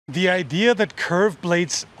The idea that curved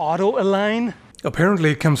blades auto-align?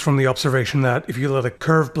 Apparently it comes from the observation that if you let a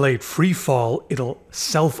curved blade free fall, it'll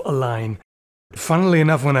self-align. Funnily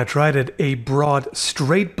enough, when I tried it, a broad,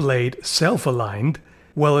 straight blade self-aligned,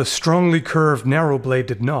 while a strongly curved, narrow blade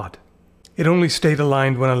did not. It only stayed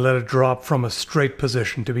aligned when I let it drop from a straight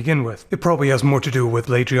position to begin with. It probably has more to do with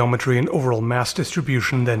blade geometry and overall mass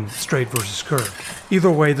distribution than straight versus curved. Either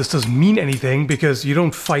way, this doesn't mean anything because you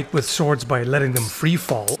don't fight with swords by letting them free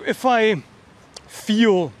fall. If I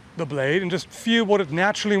feel the blade and just feel what it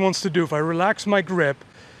naturally wants to do, if I relax my grip,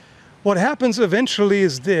 what happens eventually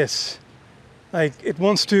is this. Like, it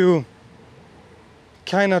wants to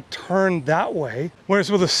kind of turn that way. Whereas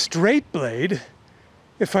with a straight blade,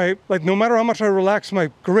 if I, like, no matter how much I relax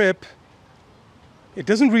my grip, it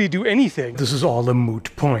doesn't really do anything. This is all a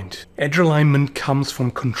moot point. Edge alignment comes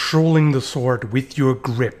from controlling the sword with your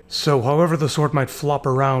grip. So however the sword might flop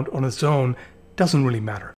around on its own, doesn't really matter.